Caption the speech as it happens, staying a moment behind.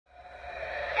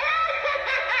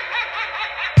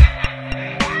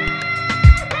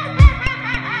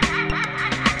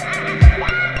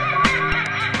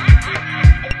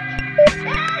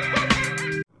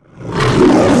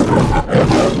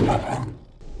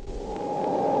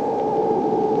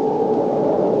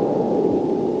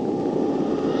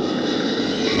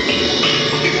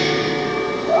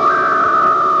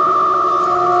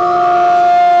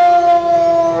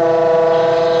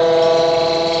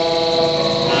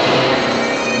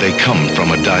They come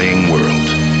from a dying world.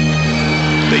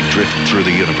 They drift through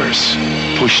the universe,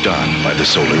 pushed on by the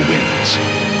solar winds.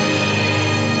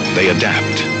 They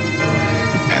adapt,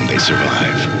 and they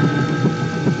survive.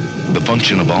 The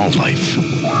function of all life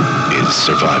is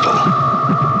survival.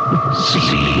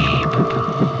 Sleep,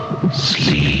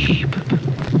 sleep,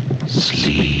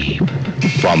 sleep.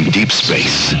 From deep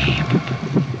space, sleep,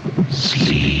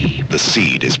 sleep. The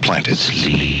seed is planted.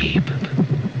 Sleep,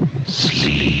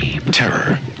 sleep.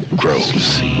 Terror grows.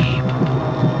 Sleep.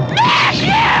 Matthew!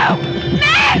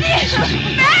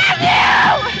 Matthew!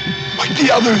 Matthew! Like the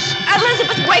others.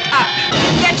 Elizabeth, wake up!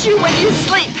 Get you when you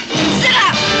sleep. Sit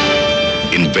up!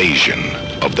 Invasion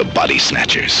of the Body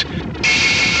Snatchers.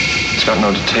 It's got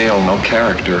no detail, no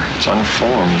character. It's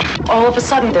unformed. All of a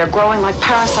sudden, they're growing like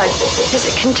parasites. Is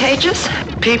it contagious?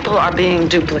 People are being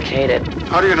duplicated.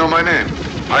 How do you know my name?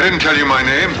 I didn't tell you my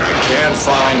name. I can't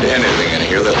find anything in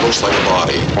here that looks like a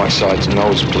body. My side's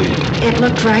nosebleed. It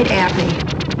looked right at me.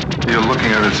 You're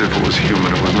looking at it as if it was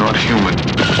human. It was not human.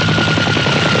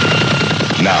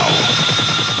 Now,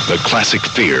 the classic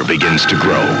fear begins to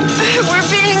grow. We're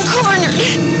being cornered.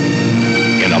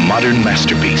 In a modern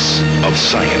masterpiece of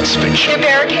science fiction.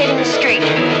 They're barricading the street.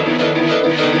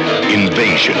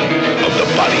 Invasion of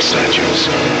the Body Snatchers.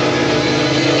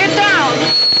 Get down!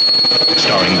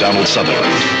 Starring Donald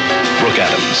Sutherland, Brooke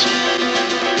Adams,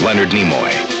 Leonard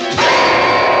Nimoy.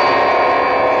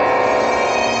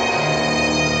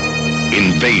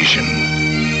 Invasion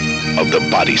of the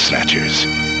Body Snatchers.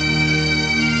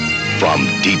 From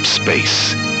deep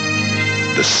space,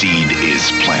 the seed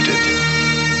is planted.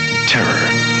 Terror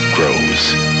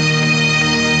grows.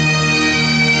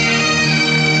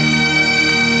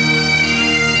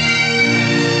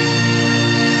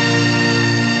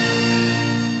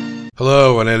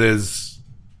 Hello, and it is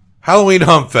Halloween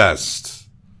Hump Fest.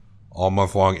 All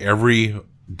month long, every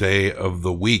day of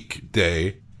the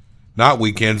weekday. Not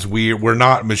weekends. We're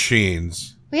not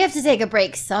machines. We have to take a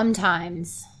break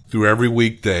sometimes. Through every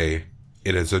weekday,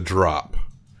 it is a drop.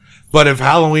 But if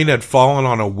Halloween had fallen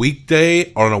on a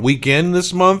weekday or on a weekend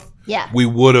this month, we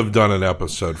would have done an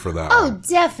episode for that. Oh,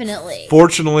 definitely.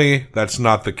 Fortunately, that's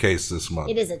not the case this month.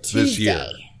 It is a Tuesday. This year.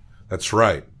 That's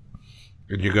right.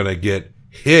 And you're going to get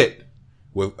hit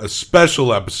with a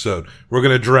special episode. We're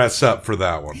going to dress up for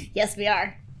that one. Yes, we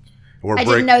are. I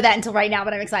didn't know that until right now,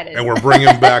 but I'm excited. And we're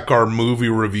bringing back our movie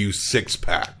review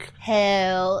 6-pack.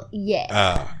 Hell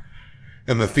yeah.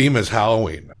 And the theme is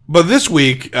Halloween. But this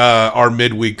week, our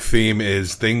midweek theme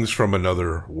is things from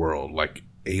another world, like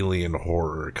alien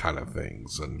horror kind of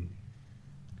things. And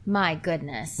my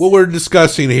goodness. What we're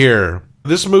discussing here,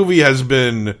 this movie has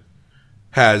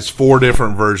 4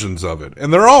 different versions of it.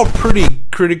 And they're all pretty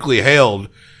critically hailed,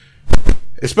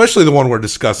 especially the one we're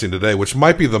discussing today, which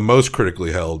might be the most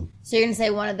critically hailed. So you're going to say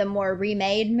one of the more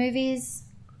remade movies?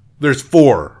 There's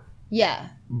 4. Yeah.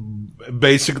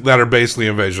 That are basically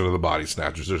Invasion of the Body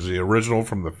Snatchers. There's the original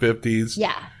from the 50s.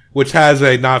 Yeah. Which has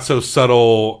a not so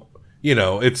subtle,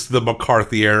 it's the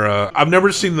McCarthy era. I've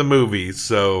never seen the movie,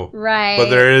 so. Right. But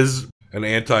there is an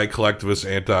anti-collectivist,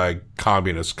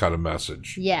 anti-communist kind of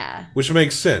message. Yeah. Which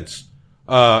makes sense.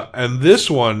 And this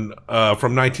one,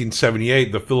 from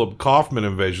 1978, the Philip Kaufman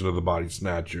Invasion of the Body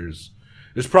Snatchers,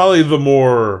 is probably the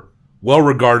more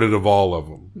well-regarded of all of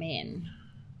them. Man.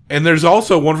 And there's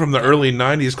also one from the early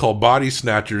 90s called Body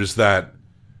Snatchers that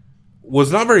was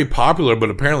not very popular, but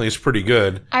apparently is pretty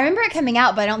good. I remember it coming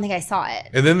out, but I don't think I saw it.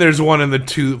 And then there's one in the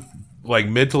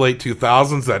mid to late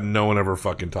 2000s that no one ever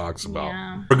fucking talks about.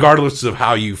 Yeah. Regardless of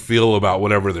how you feel about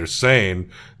whatever they're saying,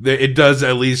 it does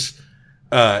at least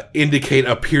indicate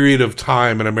a period of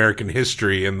time in American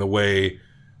history in the way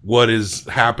what is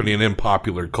happening in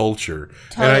popular culture.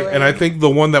 Totally. And I think the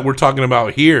one that we're talking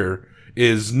about here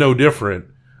is no different.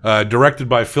 Directed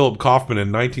by Philip Kaufman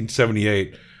in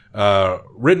 1978,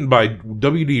 written by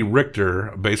W.D.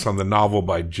 Richter, based on the novel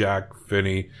by Jack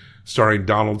Finney, starring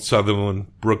Donald Sutherland,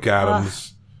 Brooke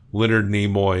Adams, Leonard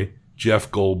Nimoy,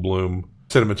 Jeff Goldblum,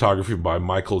 cinematography by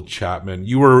Michael Chapman.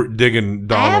 You were digging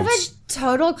Donald's. I have a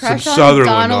total crush on Sutherland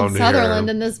Donald on Sutherland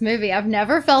here. in this movie. I've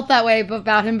never felt that way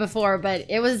about him before, but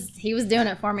he was doing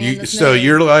it for me in this So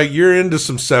movie. you're into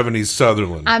some 70s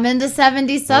Sutherland. I'm into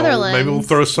 70s Sutherland. Well, maybe we'll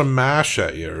throw some MASH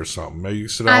at you or something. Maybe you can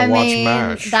sit down and watch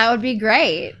MASH. That would be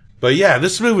great. But yeah,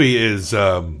 this movie is,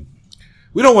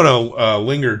 we don't want to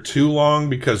linger too long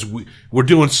because we're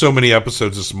doing so many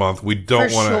episodes this month. We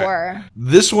don't want to. Sure.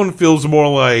 This one feels more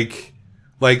like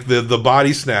the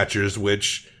Body Snatchers,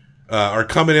 which are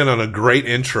coming in on a great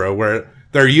intro where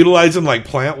they're utilizing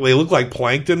they look like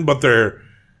plankton, but they're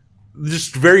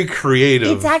just very creative.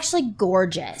 It's actually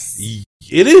gorgeous.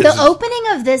 It is. The opening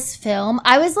of this film,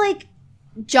 I was like,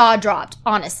 jaw dropped,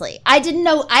 honestly. I didn't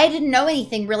know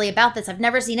anything really about this. I've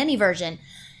never seen any version.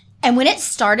 And when it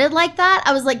started like that,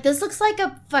 I was like, this looks like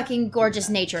a fucking gorgeous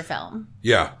nature film.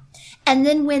 Yeah. And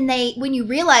then when you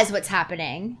realize what's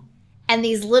happening and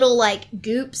these little like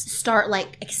goops start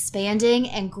like expanding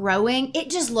and growing, it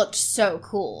just looked so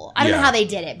cool. I don't know how they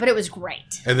did it, but it was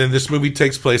great. And then this movie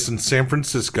takes place in San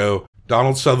Francisco.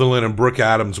 Donald Sutherland and Brooke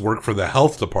Adams work for the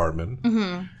health department.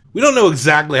 Mm-hmm. We don't know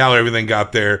exactly how everything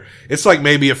got there. It's like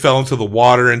maybe it fell into the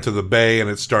water, into the bay, and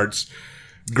it starts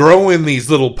growing these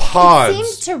little pods. It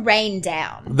seems to rain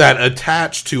down. That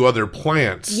attach to other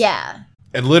plants. Yeah.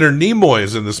 And Leonard Nimoy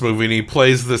is in this movie, and he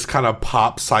plays this kind of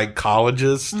pop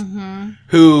psychologist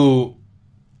who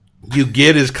you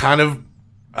get is kind of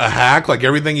a hack. Like,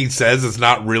 everything he says is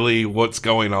not really what's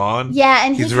going on. Yeah,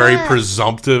 and he's very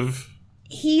presumptive.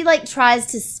 He, like, tries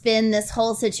to spin this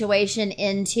whole situation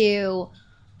into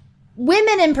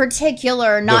women in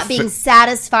particular not being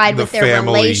satisfied with their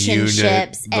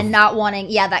relationships and not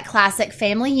wanting, that classic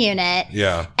family unit.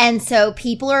 Yeah. And so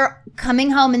people are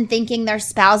coming home and thinking their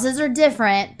spouses are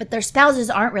different, but their spouses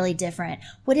aren't really different.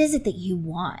 What is it that you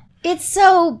want? It's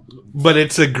so... But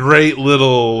it's a great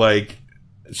little, like,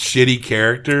 shitty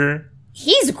character.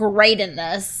 He's great in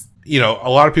this. You know, a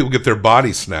lot of people get their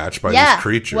body snatched by these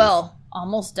creatures. Well,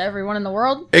 almost everyone in the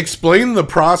world. Explain the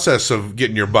process of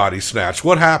getting your body snatched.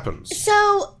 What happens?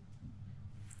 So,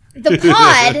 the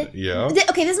pod... Yeah.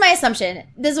 Okay, this is my assumption.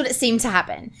 This is what it seemed to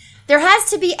happen. There has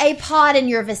to be a pod in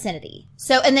your vicinity.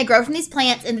 So, and they grow from these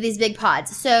plants into these big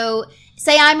pods. So,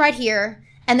 say I'm right here,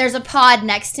 and there's a pod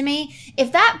next to me.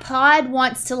 If that pod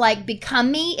wants to, like,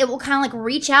 become me, it will kind of, like,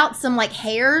 reach out some, like,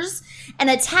 hairs and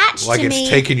attach like to me. Like it's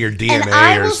taking your DNA or something. And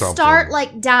I will start,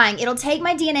 like, dying. It'll take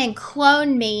my DNA and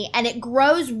clone me, and it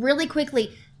grows really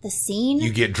quickly. The scene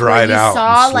you get dried where you out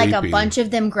saw, and like, sleepy. a bunch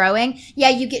of them growing. Yeah,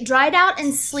 you get dried out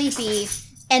and sleepy,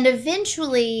 and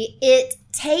eventually it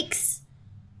takes...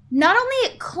 Not only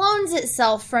it clones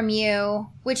itself from you,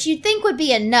 which you'd think would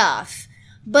be enough,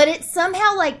 but it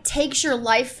somehow, like, takes your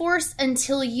life force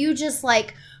until you just,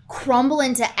 like, crumble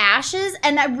into ashes.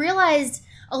 And I realized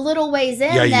a little ways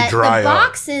in that the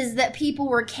boxes that people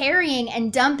were carrying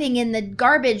and dumping in the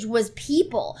garbage was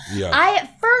people. Yeah. I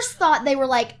at first thought they were,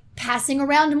 like, passing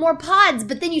around more pods,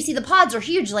 but then you see the pods are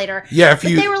huge later. Yeah, but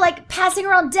they were like passing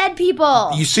around dead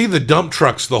people. You see the dump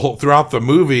trucks throughout the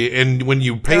movie, and when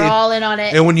you pay, they're all in on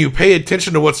it. And when you pay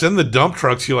attention to what's in the dump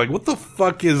trucks, you're like, "What the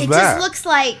fuck is that?" It just looks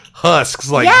like husks,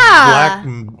 like black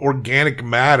organic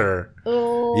matter.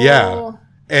 Oh, yeah.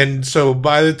 And so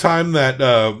by the time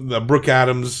that Brooke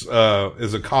Adams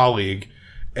is a colleague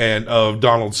and of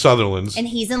Donald Sutherland's, and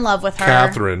he's in love with her,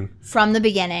 Catherine, from the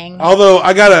beginning. Although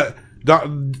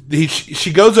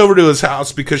she goes over to his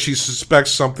house because she suspects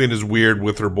something is weird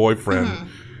with her boyfriend. Mm-hmm.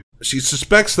 She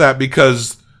suspects that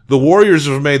because the Warriors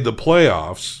have made the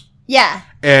playoffs. Yeah.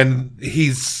 And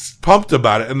he's pumped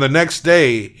about it. And the next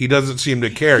day, he doesn't seem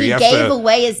to care. He gave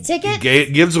away his tickets?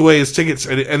 He gives away his tickets.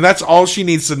 And that's all she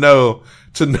needs to know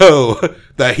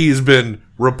that he's been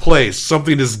replaced.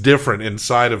 Something is different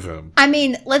inside of him. I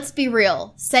mean, let's be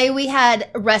real. Say we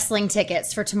had wrestling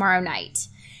tickets for tomorrow night.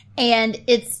 And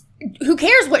who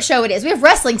cares what show it is? We have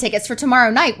wrestling tickets for tomorrow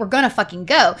night. We're going to fucking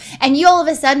go. And you all of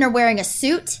a sudden are wearing a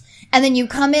suit. And then you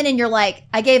come in and you're like,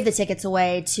 I gave the tickets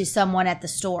away to someone at the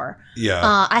store. Yeah.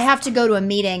 I have to go to a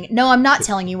meeting. No, I'm not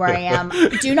telling you where I am.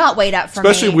 Do not wait up for me.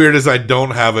 Especially weird as I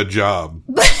don't have a job.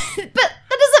 But that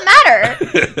doesn't matter.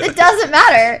 It doesn't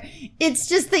matter. It's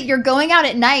just that you're going out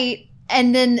at night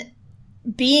and then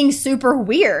being super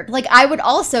weird. Like, I would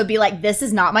also be like, this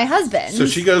is not my husband. So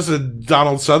she goes to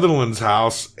Donald Sutherland's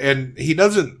house, and he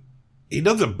doesn't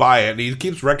buy it, and he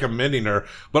keeps recommending her.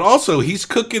 But also, he's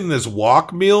cooking this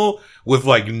wok meal with,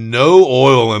 like, no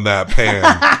oil in that pan.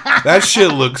 That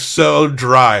shit looks so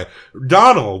dry.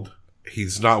 Donald,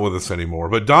 he's not with us anymore,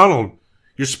 but Donald,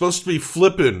 you're supposed to be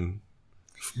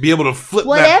able to flip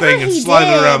that thing and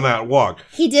slide it around that wok.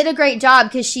 He did a great job,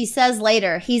 because she says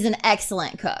later, he's an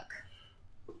excellent cook.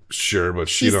 Sure, but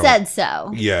she said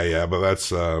so. Yeah, but that's,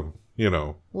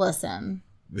 Listen.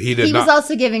 He was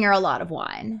also giving her a lot of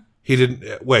wine. He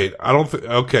didn't, wait, I don't think,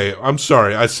 okay, I'm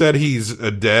sorry. I said he's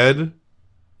dead.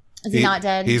 Is he not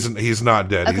dead? He's not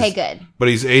dead. Okay, good. But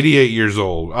he's 88 years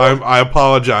old. I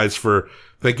apologize for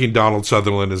thinking Donald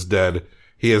Sutherland is dead.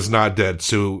 He is not dead,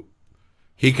 so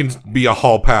he can be a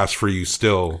hall pass for you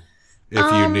still if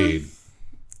you need.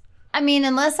 I mean,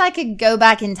 unless I could go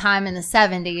back in time in the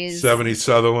 70s. 70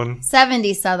 Sutherland?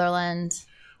 70 Sutherland.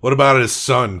 What about his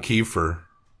son, Kiefer?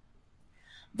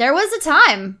 There was a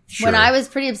time when I was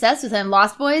pretty obsessed with him.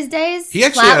 Lost Boys days? He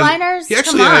actually Flatliners? He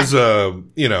actually has,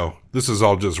 this is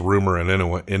all just rumor and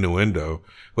innuendo,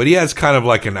 but he has kind of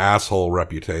like an asshole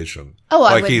reputation. Oh,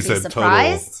 I like wouldn't be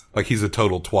surprised. He's a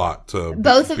total twat to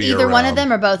either around. One of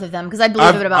them or both of them, because I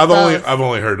believe it about both. I've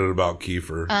only heard it about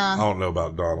Kiefer. I don't know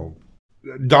about Donald.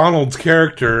 Donald's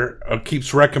character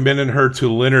keeps recommending her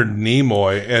to Leonard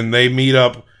Nimoy, and they meet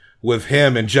up with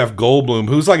him and Jeff Goldblum,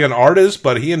 who's like an artist,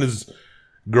 but he and his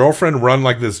girlfriend run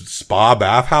like this spa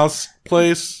bathhouse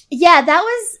place. Yeah,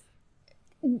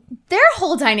 their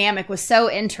whole dynamic was so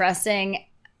interesting,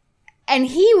 and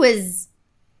he was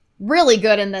really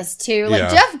good in this too.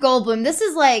 Like Jeff Goldblum, this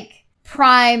is like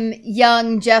prime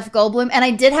young Jeff Goldblum, and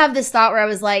I did have this thought where I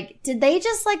was like, did they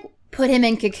just like put him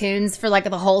in cocoons for like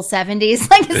the whole 70s?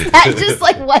 Like, is that just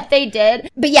like what they did?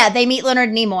 But yeah, they meet Leonard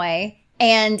Nimoy,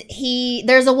 and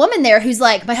there's a woman there who's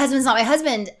like, my husband's not my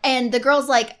husband. And the girl's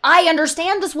like, I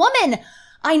understand this woman.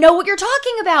 I know what you're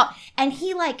talking about. And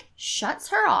he like shuts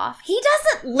her off. He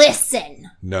doesn't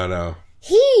listen. No.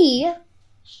 He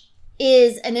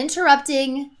is an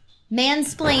interrupting,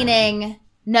 mansplaining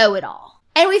know-it-all.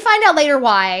 And we find out later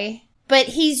why, but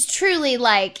he's truly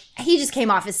like, he just came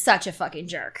off as such a fucking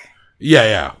jerk.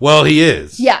 Yeah. Well, he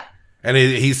is. Yeah. And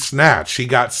he's snatched. He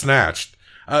got snatched.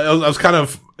 It was kind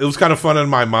of fun in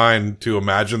my mind to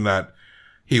imagine that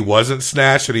he wasn't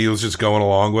snatched and he was just going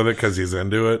along with it because he's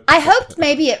into it. I thought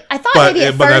maybe at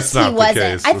first he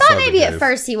wasn't. I thought maybe at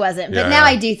first he wasn't, but now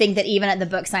I do think that even at the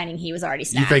book signing he was already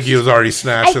snatched. You think he was already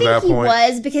snatched at that point? I think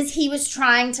he was, because he was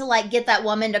trying to like get that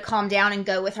woman to calm down and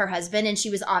go with her husband, and she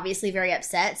was obviously very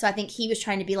upset. So I think he was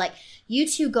trying to be like, you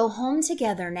two go home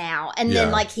together now, and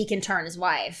then like he can turn his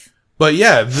wife. But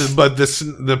yeah,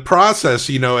 the process,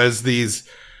 as these,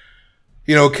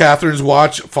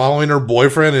 Catherine's following her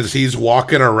boyfriend as he's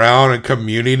walking around and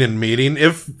communing and meeting.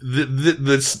 If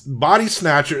this body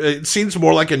snatcher, it seems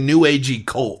more like a new agey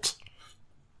cult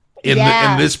in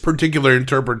this particular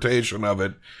interpretation of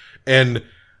it,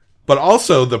 but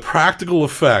also the practical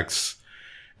effects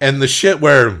and the shit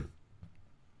where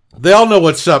they all know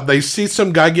what's up. They see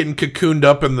some guy getting cocooned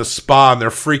up in the spa and they're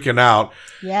freaking out.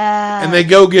 Yeah, and they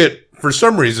go get, for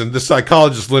some reason, the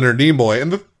psychologist Leonard Nimoy,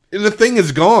 and the thing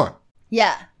is gone.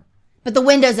 Yeah. But the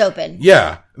window's open.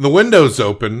 Yeah. The window's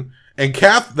open. And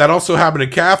that also happened to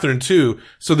Catherine, too.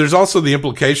 So there's also the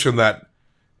implication that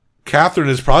Catherine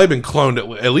has probably been cloned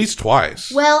at least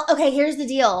twice. Well, okay, here's the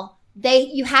deal.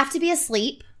 You have to be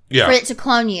asleep for it to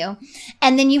clone you.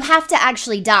 And then you have to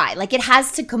actually die. Like, it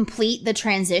has to complete the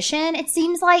transition, it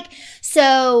seems like.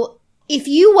 So if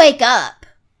you wake up,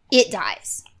 it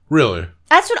dies. Really?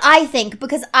 That's what I think,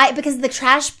 because the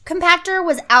trash compactor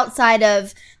was outside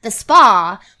of the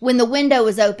spa when the window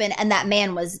was open and that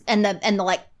man was, and the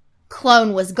like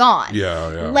clone was gone. Yeah.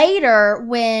 Later,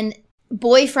 when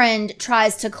boyfriend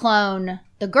tries to clone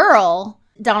the girl,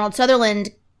 Donald Sutherland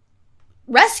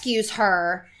rescues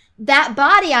her. That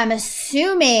body, I'm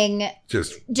assuming,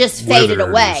 just faded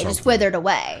away, just withered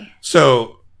away.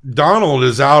 So Donald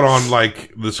is out on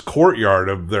like this courtyard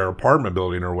of their apartment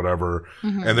building or whatever,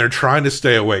 and they're trying to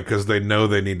stay awake because they know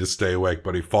they need to stay awake,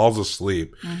 but he falls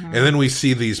asleep. And then we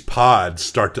see these pods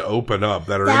start to open up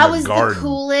that are in the garden. That was the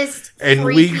coolest, and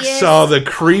we saw the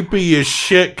creepiest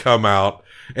shit come out.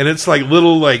 And it's like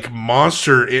little like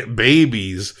monster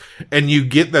babies, and you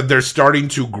get that they're starting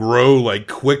to grow like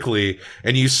quickly,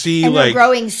 and you see and they're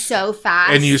growing so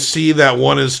fast, and you see that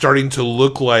one is starting to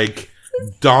look like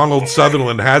Donald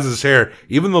Sutherland has his hair,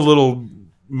 even the little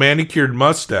manicured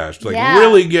mustache, like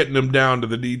really getting him down to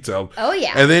the detail. Oh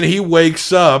yeah. And then he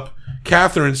wakes up,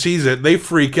 Catherine sees it, they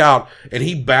freak out, and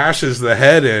he bashes the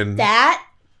head in. That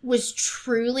was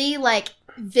truly like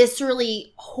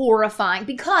viscerally horrifying,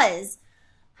 because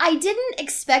I didn't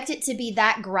expect it to be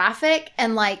that graphic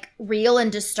and like real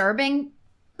and disturbing,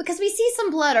 because we see some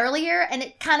blood earlier and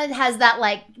it kind of has that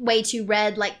like way too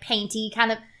red, like painty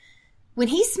kind of. When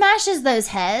he smashes those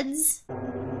heads,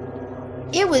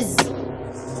 it was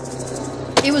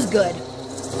good.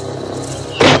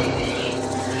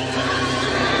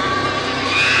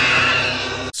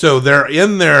 So they're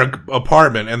in their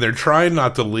apartment and they're trying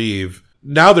not to leave.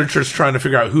 Now they're just trying to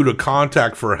figure out who to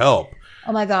contact for help.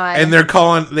 Oh my God. And they're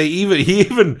calling, he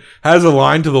even has a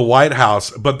line to the White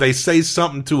House, but they say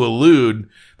something to allude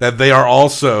that they are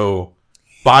also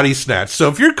body snatched. So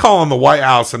if you're calling the White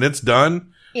House and it's done,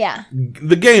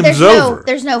 the game's over.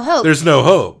 There's no hope. There's no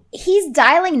hope. He's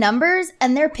dialing numbers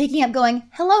and they're picking up going,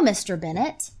 hello, Mr.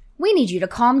 Bennett. We need you to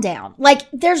calm down. Like,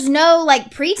 there's no like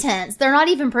pretense. They're not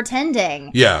even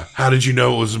pretending. Yeah. How did you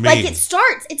know it was me? Like it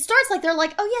starts like they're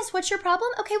like, oh yes, what's your problem?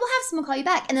 Okay, we'll have someone call you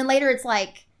back. And then later it's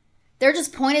like, they're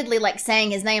just pointedly like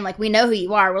saying his name, like, we know who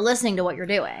you are. We're listening to what you're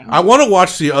doing. I want to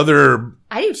watch the other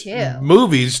I do too.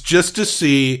 movies just to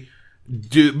see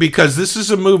because this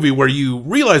is a movie where you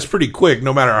realize pretty quick,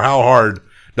 no matter how hard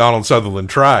Donald Sutherland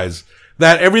tries,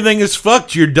 that everything is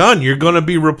fucked. You're done. You're going to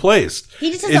be replaced.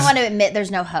 He just doesn't want to admit there's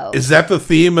no hope. Is that the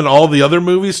theme in all the other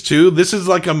movies too? This is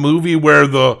like a movie where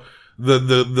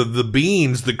the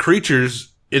beings, the creatures,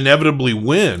 inevitably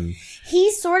win.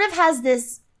 He sort of has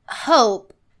this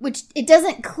hope, which it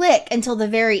doesn't click until the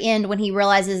very end when he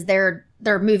realizes they're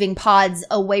moving pods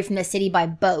away from the city by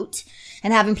boat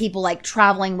and having people like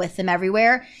traveling with them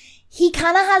everywhere. He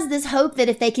kind of has this hope that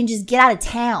if they can just get out of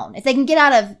town, if they can get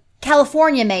out of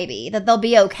California, maybe, that they'll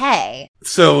be okay.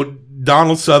 So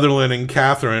Donald Sutherland and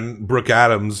Catherine Brooke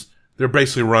Adams, they're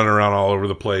basically running around all over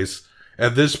the place.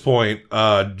 At this point,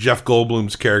 Jeff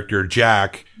Goldblum's character,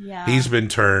 Jack, he's been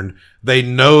turned. They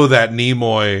know that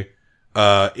Nimoy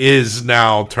is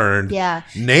now turned. Yeah.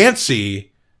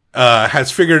 Nancy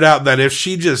has figured out that if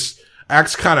she just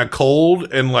acts kind of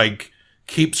cold and like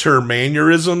keeps her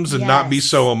mannerisms and not be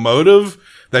so emotive,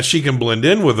 that she can blend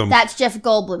in with them. That's Jeff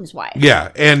Goldblum's wife.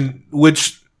 Yeah, and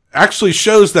which actually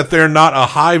shows that they're not a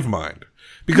hive mind.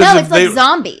 Because no, it's like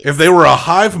zombies. If they were a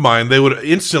hive mind, they would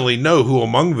instantly know who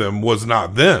among them was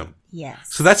not them.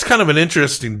 Yes. So that's kind of an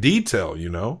interesting detail, you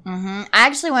know? Mm-hmm. I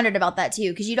actually wondered about that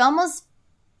too, because you'd almost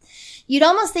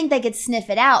think they could sniff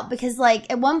it out, because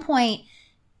like at one point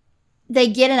they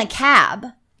get in a cab,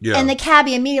 and the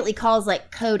cabbie immediately calls like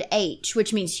code H,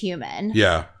 which means human.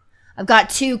 Yeah. I've got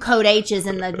 2 code H's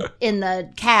in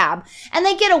the cab, and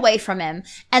they get away from him.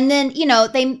 And then, you know,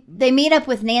 they meet up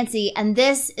with Nancy, and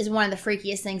this is one of the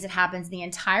freakiest things that happens in the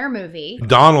entire movie.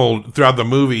 Donald, throughout the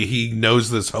movie, he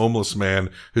knows this homeless man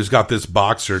who's got this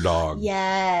boxer dog.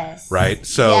 Yes. Right?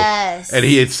 So, yes. And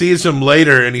he sees him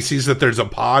later, and he sees that there's a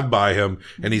pod by him,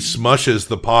 and he smushes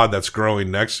the pod that's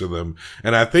growing next to them.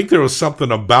 And I think there was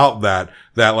something about that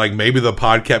like maybe the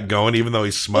pod kept going even though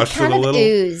he smushed it a little.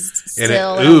 Oozed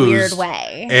still in a weird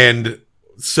way. And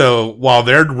so while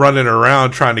they're running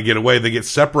around trying to get away, they get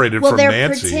separated from Nancy. Well, they're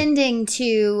pretending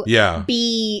to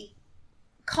be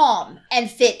calm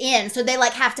and fit in, so they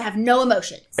like have to have no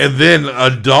emotions. And then a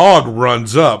dog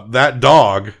runs up. That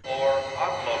dog.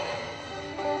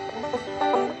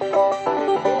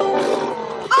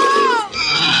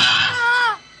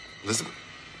 Elizabeth.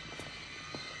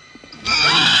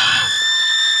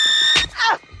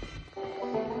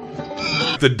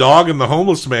 The dog and the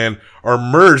homeless man are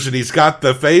merged, and he's got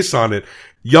the face on it.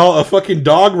 Y'all, a fucking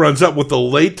dog runs up with the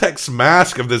latex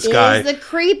mask of this guy. It's the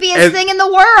creepiest thing in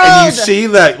the world. And you see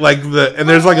that, and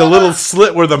there's like a little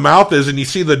slit where the mouth is, and you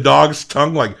see the dog's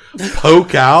tongue like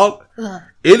poke out.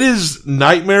 It is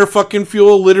nightmare fucking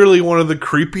fuel. Literally one of the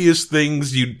creepiest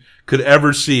things you could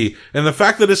ever see. And the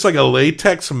fact that it's like a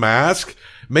latex mask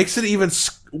makes it even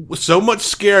so much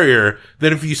scarier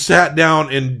than if you sat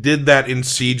down and did that in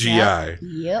CGI.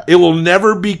 Yep. It will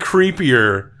never be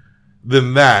creepier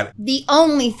than that. The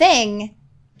only thing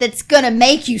that's gonna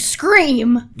make you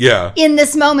scream in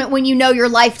this moment when you know your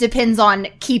life depends on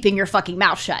keeping your fucking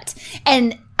mouth shut.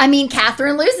 And I mean,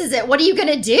 Catherine loses it. What are you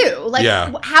gonna do? Like,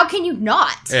 how can you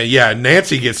not?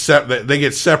 Nancy gets they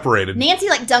get separated. Nancy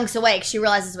like dunks away because she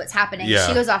realizes what's happening. Yeah.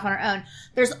 She goes off on her own.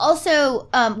 There's also,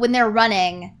 when they're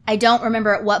running, I don't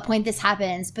remember at what point this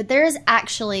happens, but there's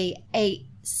actually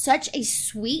such a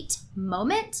sweet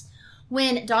moment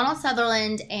when Donald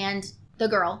Sutherland and the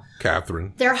girl,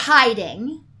 Catherine, they're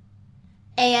hiding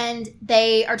and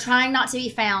they are trying not to be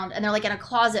found, and they're like in a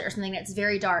closet or something that's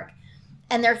very dark,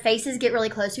 and their faces get really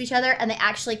close to each other and they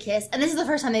actually kiss. And this is the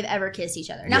first time they've ever kissed each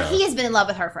other. Now, he has been in love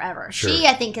with her forever. Sure. She,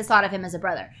 I think, has thought of him as a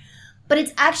brother. But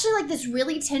it's actually like this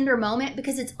really tender moment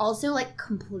because it's also like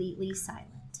completely silent.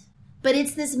 But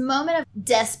it's this moment of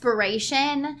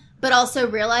desperation, but also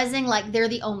realizing like they're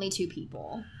the only 2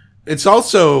 people. It's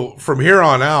also, from here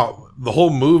on out, the whole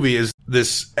movie is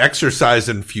this exercise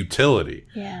in futility.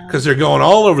 Yeah. Because they're going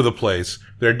all over the place.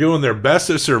 They're doing their best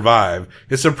to survive.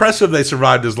 It's impressive they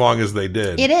survived as long as they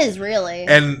did. It is, really.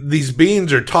 And these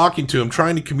beings are talking to them,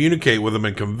 trying to communicate with them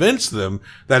and convince them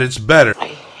that it's better. I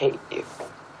hate you.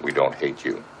 We don't hate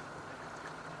you.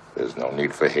 There's no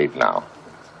need for hate now.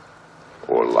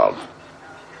 Or love.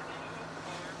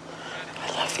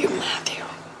 I love you, Matthew.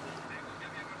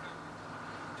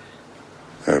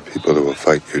 There are people that will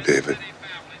fight you, David.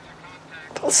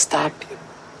 They'll stop you.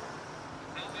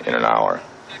 In an hour.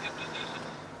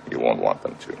 You won't want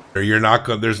them to. You're not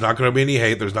going. There's not going to be any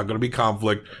hate. There's not going to be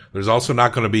conflict. There's also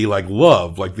not going to be like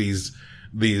love. Like these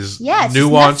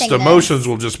nuanced emotions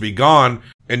will just be gone,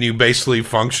 and you basically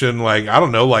function like, I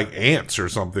don't know, like ants or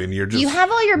something. You're just you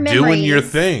have all your memories, doing your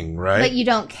thing, right? But you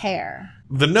don't care.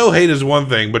 the no hate is one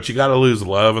thing, but you got to lose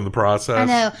love in the process. I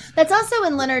know. That's also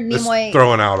when Leonard Nimoy It's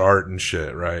throwing out art and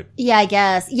shit, right? Yeah, I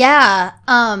guess. Yeah.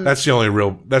 That's the only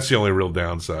real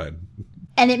downside.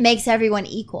 And it makes everyone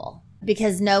equal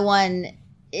because no one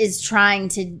is trying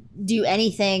to do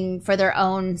anything for their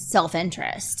own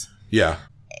self-interest. Yeah.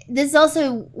 This is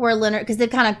also where Leonard, because they've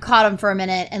kind of caught him for a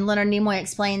minute, and Leonard Nimoy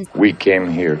explains, We came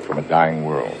here from a dying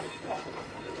world.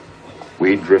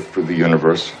 We drift through the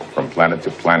universe from planet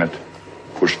to planet,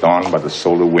 pushed on by the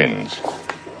solar winds.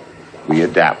 We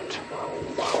adapt,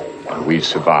 and we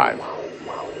survive.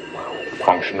 The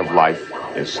function of life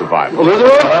is survival.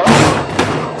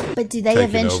 but do they Take it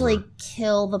eventually over.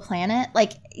 kill the planet?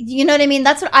 Like, you know what I mean?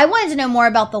 That's what I wanted to know more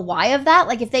about, the why of that.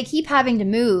 Like, if they keep having to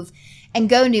move and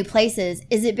go new places,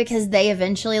 is it because they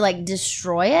eventually like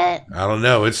destroy it? I don't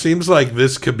know. It seems like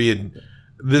this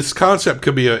concept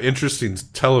could be an interesting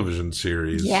television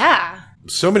series. Yeah.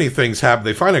 So many things happen.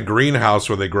 They find a greenhouse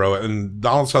where they grow it, and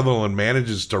Donald Sutherland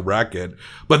manages to wreck it.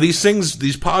 But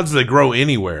these pods, they grow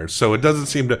anywhere, so it doesn't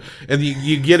seem to. And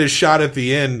you get a shot at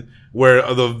the end where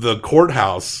the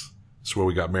courthouse is where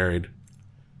we got married,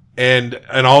 and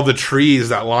all the trees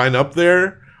that line up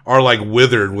there are like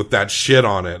withered with that shit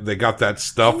on it. They got that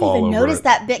stuff all over it. I didn't even notice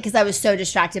that bit because I was so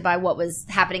distracted by what was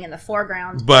happening in the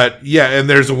foreground. But yeah, and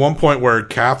there's one point where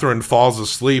Catherine falls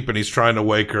asleep and he's trying to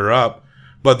wake her up.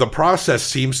 But the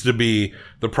process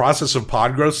of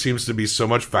pod growth seems to be so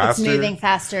much faster. It's moving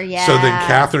faster, yeah. So then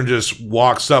Catherine just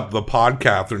walks up, the pod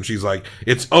Catherine. She's like,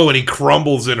 and he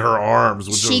crumbles in her arms.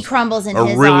 Which she crumbles in his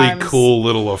arms. A really cool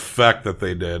little effect that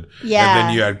they did. Yeah. And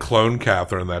then you had clone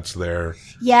Catherine that's there.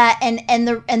 Yeah, and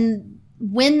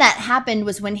when that happened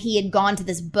was when he had gone to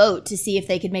this boat to see if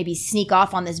they could maybe sneak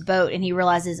off on this boat, and he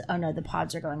realizes, oh no, the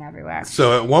pods are going everywhere.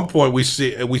 So at one point we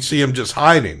see him just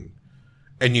hiding.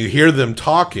 And you hear them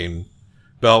talking,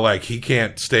 but like, he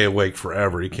can't stay awake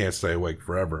forever. He can't stay awake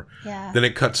forever. Yeah. Then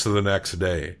it cuts to the next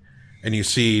day, and you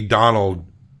see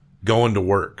Donald going to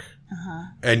work. Uh-huh.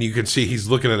 And you can see he's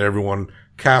looking at everyone.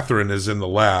 Catherine is in the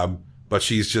lab, but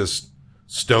she's just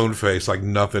stone-faced like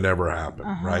nothing ever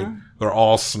happened, right? They're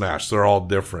all snatched. They're all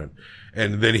different.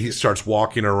 And then he starts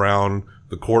walking around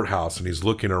the courthouse, and he's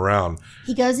looking around.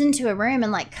 He goes into a room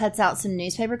and like cuts out some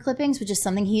newspaper clippings, which is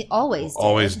something he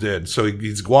always did. So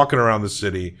he's walking around the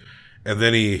city, and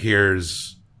then he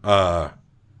hears a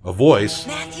voice,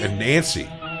 and Nancy,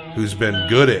 who's been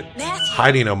good at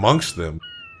hiding amongst them.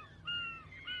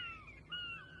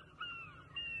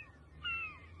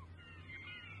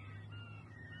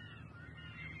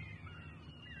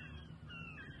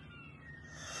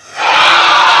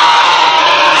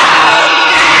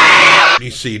 You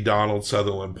see Donald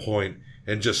Sutherland point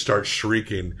and just start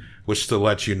shrieking, which to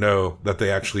let you know that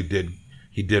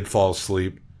he did fall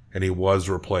asleep and he was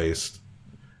replaced.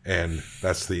 And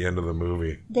that's the end of the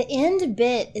movie. The end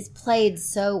bit is played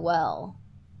so well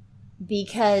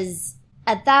because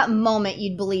at that moment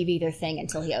you'd believe either thing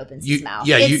until he opens his mouth.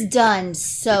 Yeah, it's done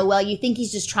so well. You think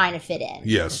he's just trying to fit in.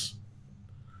 Yes.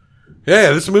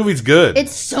 Yeah, this movie's good.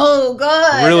 It's so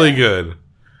good. Really good.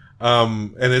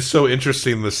 And it's so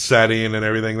interesting, the setting and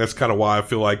everything. That's kind of why I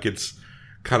feel like it's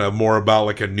kind of more about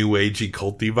like a new agey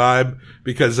culty vibe,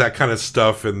 because that kind of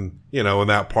stuff in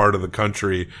that part of the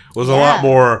country was a lot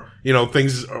more,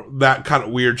 things, that kind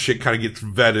of weird shit kind of gets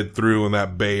vetted through in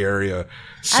that Bay Area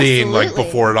scene. Absolutely. Like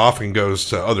before it often goes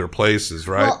to other places,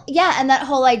 right? Well, yeah. And that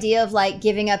whole idea of like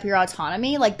giving up your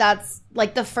autonomy, like that's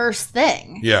like the first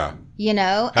thing. Yeah. And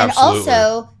Absolutely.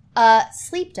 also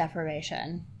sleep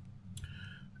deprivation.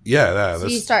 Yeah. So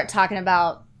you start talking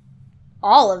about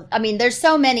there's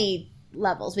so many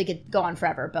levels. We could go on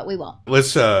forever, but we won't.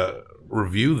 Let's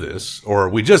review this, or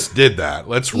we just did that.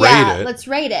 Let's rate it. Let's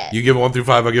rate it. You give it 1 through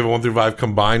 5, I give it 1 through 5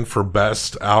 combined for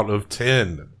best out of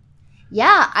 10.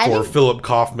 Yeah, I think Philip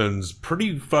Kaufman's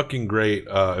pretty fucking great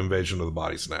Invasion of the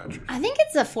Body Snatchers. I think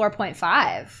it's a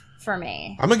 4.5 for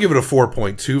me. I'm gonna give it a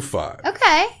 4.25.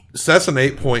 Okay. So that's an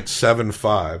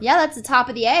 8.75. Yeah, that's the top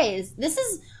of the A's. This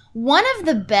is one of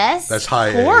the best That's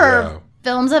high horror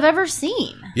films I've ever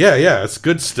seen. Yeah, it's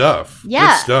good stuff. Yeah.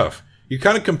 Good stuff. You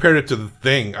kind of compared it to The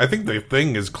Thing. I think The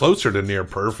Thing is closer to near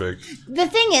perfect. The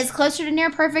Thing is closer to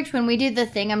near perfect. When we do The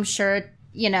Thing, I'm sure,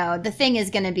 The Thing is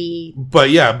going to be... But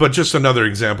just another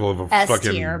example of a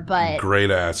S-tier, fucking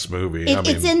great-ass movie.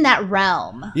 It's in that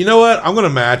realm. You know what? I'm going to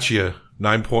match you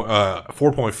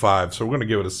 4.5, so we're going to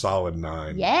give it a solid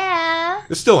 9. Yeah.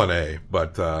 It's still an A,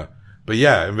 but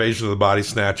yeah, Invasion of the Body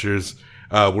Snatchers.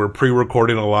 We're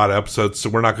pre-recording a lot of episodes, so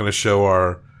we're not going to show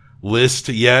our list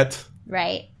yet.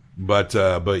 Right. But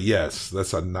yes,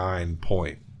 that's a 9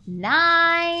 point.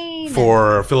 9.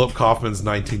 For Philip Kaufman's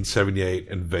 1978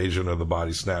 Invasion of the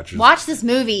Body Snatchers. Watch this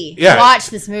movie. Yeah, Watch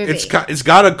this movie. It's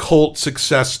got a cult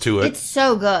success to it. It's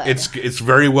so good. It's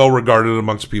very well regarded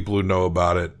amongst people who know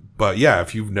about it. But yeah,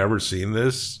 if you've never seen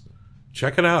this,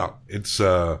 check it out. It's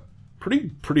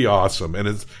pretty awesome, and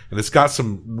it's got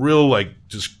some real, like,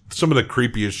 just some of the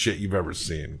creepiest shit you've ever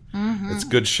seen. Mm-hmm. It's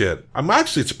good shit. I'm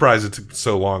actually surprised it took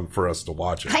so long for us to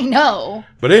watch it. I know.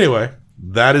 But anyway,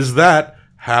 that is that.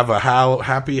 Have a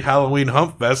happy Halloween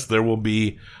hump fest. There will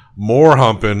be more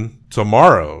humping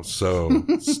tomorrow, so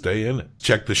stay in it.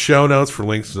 Check the show notes for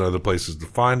links to other places to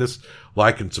find us.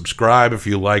 Like and subscribe if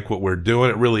you like what we're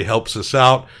doing. It really helps us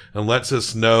out and lets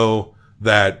us know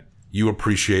that you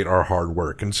appreciate our hard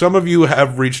work. And some of you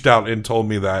have reached out and told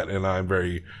me that, and I'm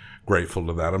very grateful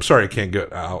to that. I'm sorry I can't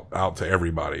get out to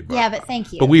everybody. But, yeah, but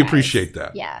thank you. But we appreciate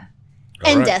that. Yeah.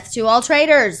 All and right. death to all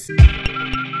traitors.